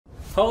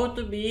How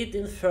to beat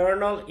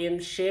Infernal in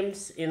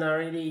Chimps in a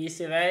really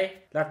easy way.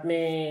 Let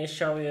me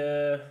show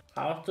you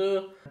how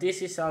to.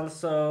 This is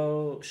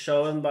also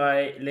shown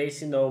by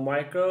Lazy No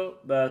Micro,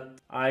 but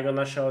I'm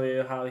gonna show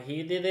you how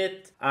he did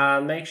it.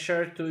 And make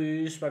sure to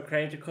use my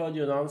creator code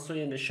Jonanzo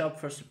in the shop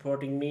for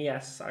supporting me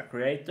as a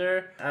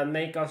creator. And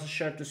make also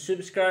sure to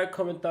subscribe,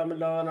 comment down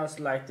below, and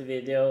also like the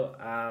video.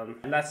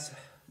 Let's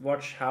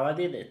watch how I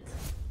did it.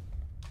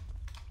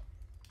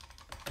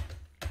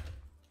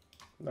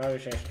 Now we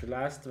change to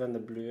last when the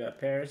blue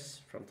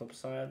appears from top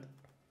side.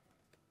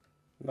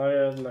 Now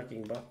you're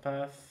unlocking bot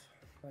path,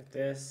 like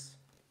this,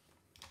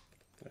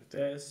 like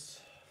this.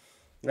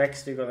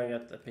 Next you're gonna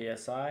get the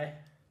PSI.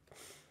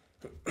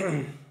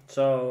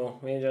 So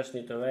we just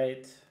need to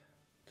wait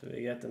till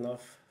we get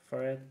enough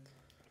for it.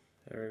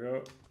 There we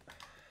go.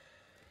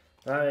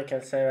 Now you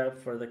can save up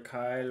for the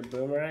Kyle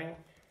boomerang.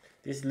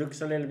 This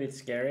looks a little bit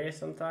scary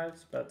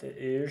sometimes, but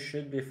you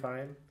should be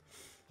fine,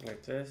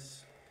 like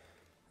this.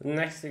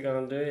 Next we're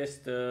gonna do is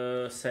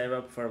to save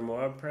up for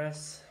more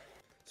press.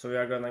 So we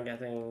are gonna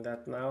getting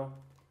that now.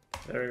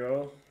 There we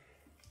go.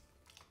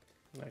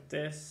 Like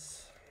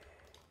this.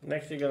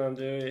 Next we're gonna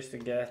do is to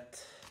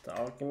get the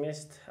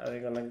alchemist, and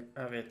we're gonna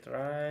have it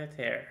right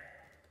here.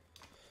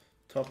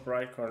 Top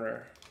right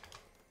corner.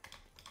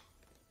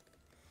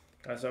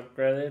 Let's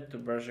upgrade it to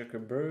Berserker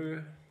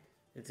Brew.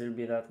 It will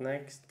be that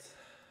next.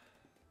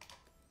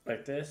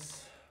 Like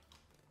this.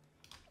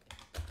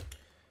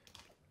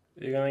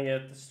 We're gonna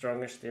get the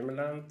stronger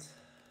stimulant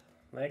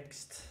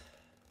next.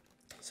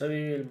 So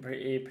we will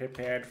be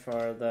prepared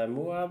for the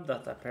Moab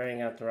that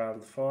appearing at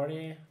around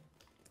 40.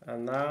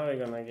 And now we're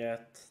gonna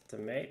get the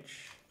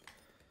mage.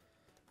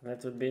 And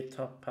it will be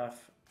top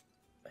half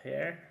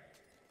here,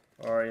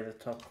 or in the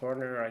top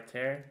corner right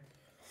here.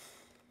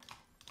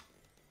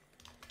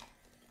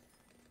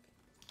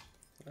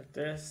 Like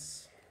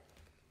this.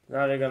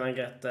 Now we're gonna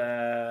get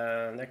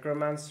the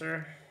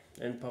necromancer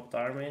in popped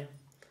army.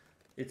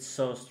 It's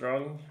so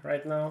strong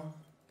right now,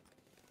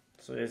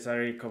 so it's a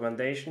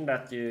recommendation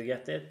that you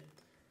get it.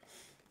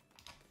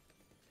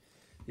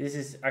 This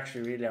is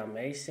actually really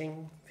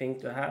amazing thing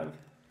to have.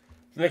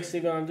 Next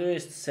we're gonna do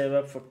is to save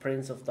up for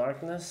Prince of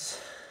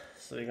Darkness,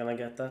 so we're gonna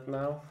get that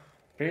now.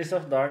 Prince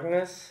of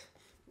Darkness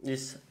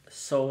is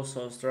so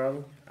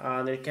strong,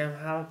 and it can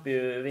help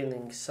you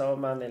winning so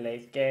many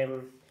late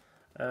game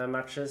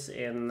matches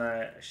in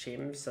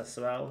Chimps as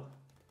well,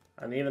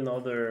 and even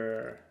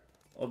other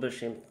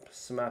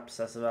Chimps maps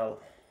as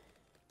well.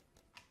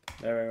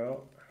 There we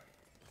go.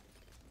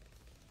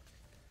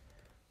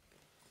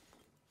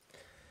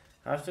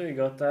 After we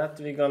got that,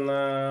 we're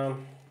gonna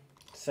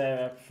save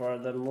up for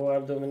the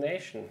Moab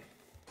domination.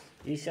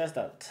 Easy as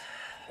that.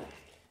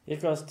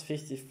 It cost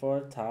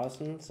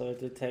 54,000, so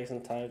it will take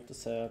some time to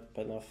save up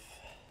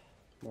enough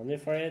money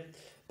for it,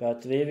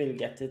 but we will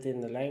get it in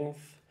the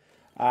length.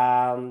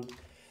 Moab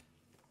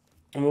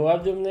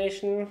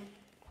domination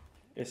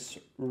is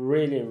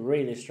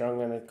really strong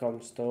when it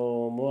comes to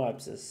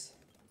Moabs.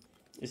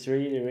 It's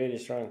really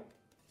strong.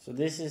 So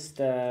this is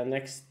the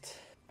next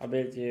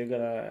ability you're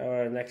gonna,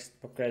 or next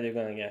upgrade you're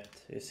gonna get.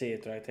 You see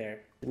it right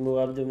here. The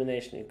Moab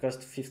domination, it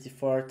costs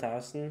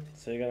 54,000,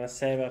 so you're gonna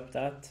save up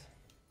that.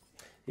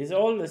 It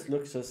always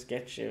looks so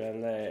sketchy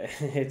when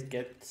it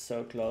gets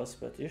so close,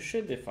 but you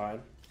should be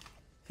fine.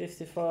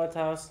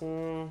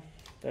 54,000,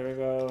 there we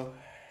go.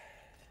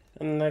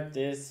 And like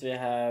this we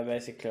have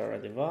basically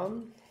already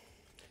won.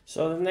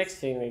 So the next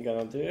thing we're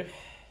gonna do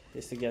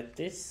is to get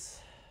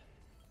this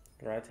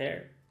right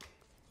here.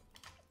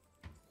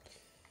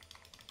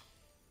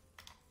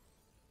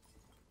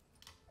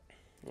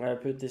 I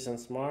put this on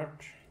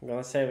smart. I'm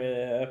gonna save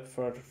it up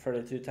for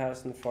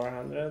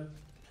 32,400.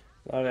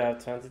 Now we have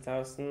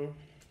 20,000,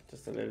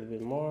 just a little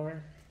bit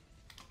more.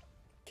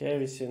 Okay,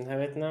 we soon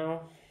have it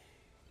now.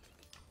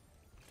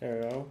 There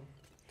we go.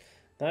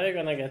 Now we're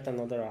gonna get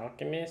another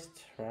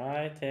alchemist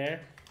right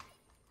here.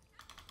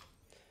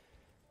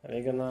 And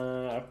we're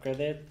gonna upgrade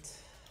it.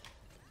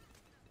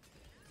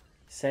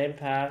 Same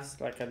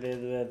paths like I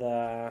did with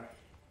the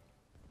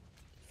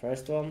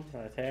first one,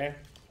 right here.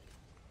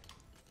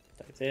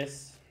 Like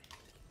this.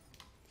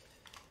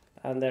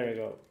 And there we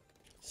go.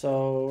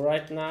 So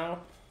right now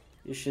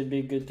you should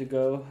be good to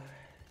go.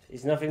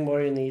 There's nothing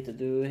more you need to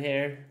do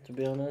here, to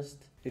be honest.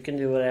 You can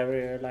do whatever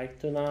you like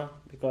to now,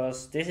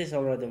 because this is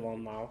already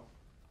won now.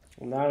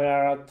 Now we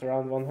are at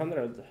around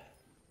 100.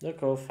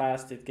 Look how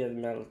fast it gets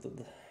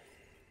melted.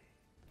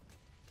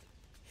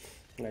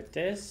 Like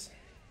this.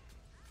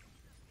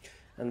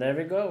 And there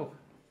we go.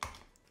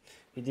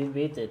 We did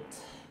beat it.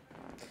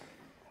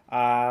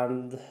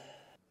 And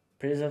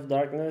Prince of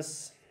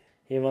Darkness,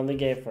 he won the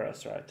game for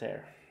us right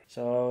there.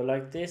 So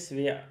like this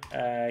we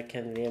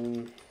can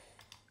win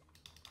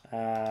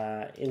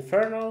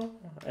Infernal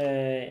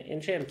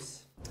in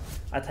Chimps.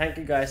 I thank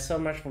you guys so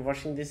much for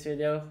watching this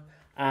video,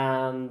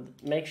 and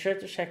make sure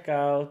to check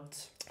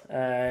out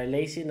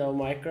Lazy No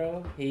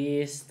Micro.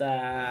 He's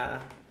the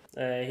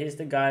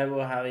guy who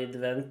have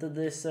invented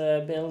this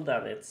build,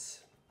 and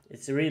it's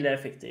really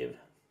effective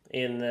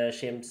in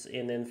Chimps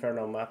in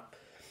Infernal map.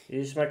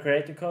 use my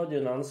creator code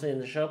Jonanzo in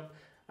the shop,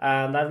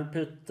 and I will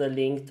put the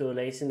link to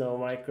Lazy No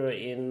Micro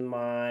in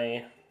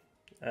my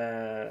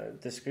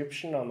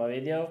description on my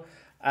video.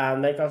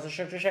 And make also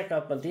sure to check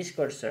out my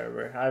Discord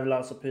server. I will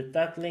also put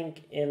that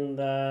link in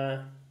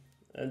the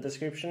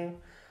description.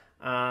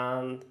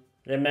 And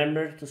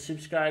remember to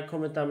subscribe,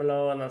 comment down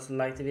below, and also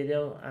like the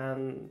video.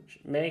 And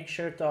make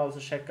sure to also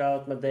check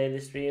out my daily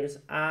streams.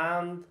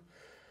 And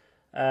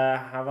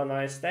have a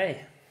nice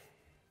day.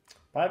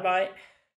 Bye bye.